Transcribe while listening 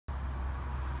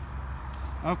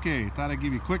Okay, thought I'd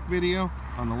give you a quick video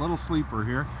on the little sleeper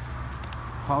here.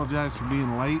 Apologize for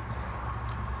being late.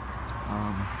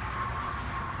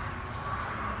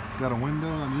 Got a window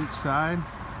on each side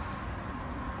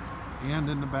and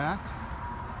in the back.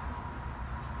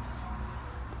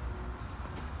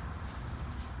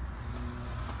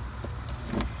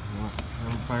 I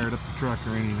haven't fired up the truck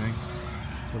or anything.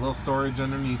 A little storage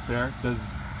underneath there.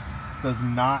 Does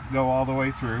not go all the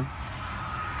way through.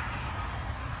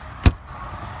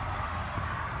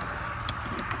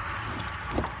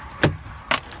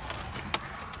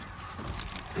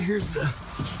 Here's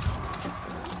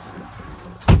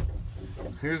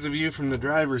the view from the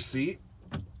driver's seat.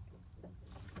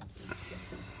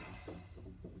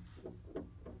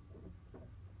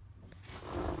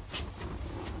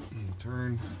 And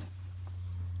turn.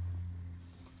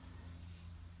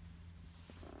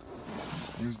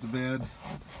 Here's the bed.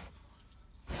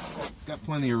 Got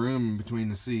plenty of room between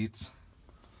the seats.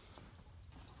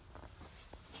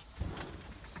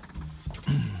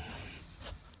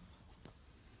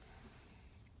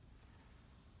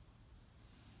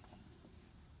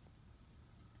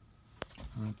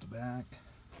 At the back,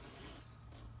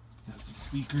 got some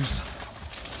speakers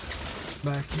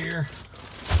back here.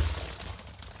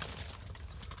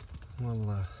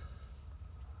 Little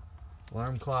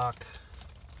alarm clock,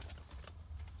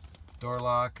 door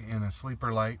lock, and a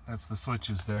sleeper light. That's the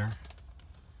switches there.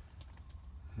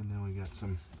 And then we got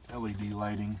some LED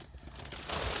lighting.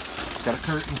 Got a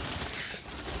curtain.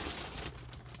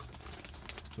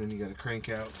 Then you got a crank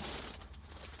out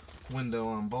window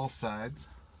on both sides.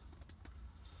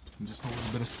 And just a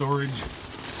little bit of storage.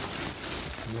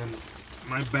 And then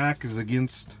my back is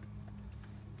against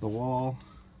the wall.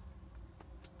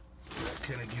 That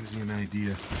kind of gives you an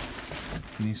idea.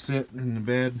 When you sit in the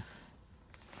bed,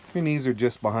 your knees are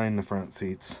just behind the front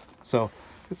seats. So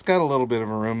it's got a little bit of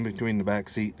a room between the back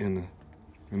seat and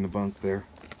the bunk there.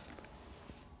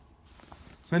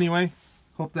 So anyway,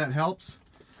 hope that helps.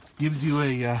 Gives you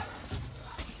a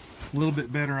little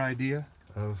bit better idea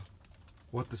of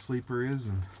what the sleeper is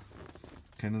and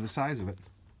kind of the size of it.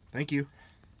 Thank you.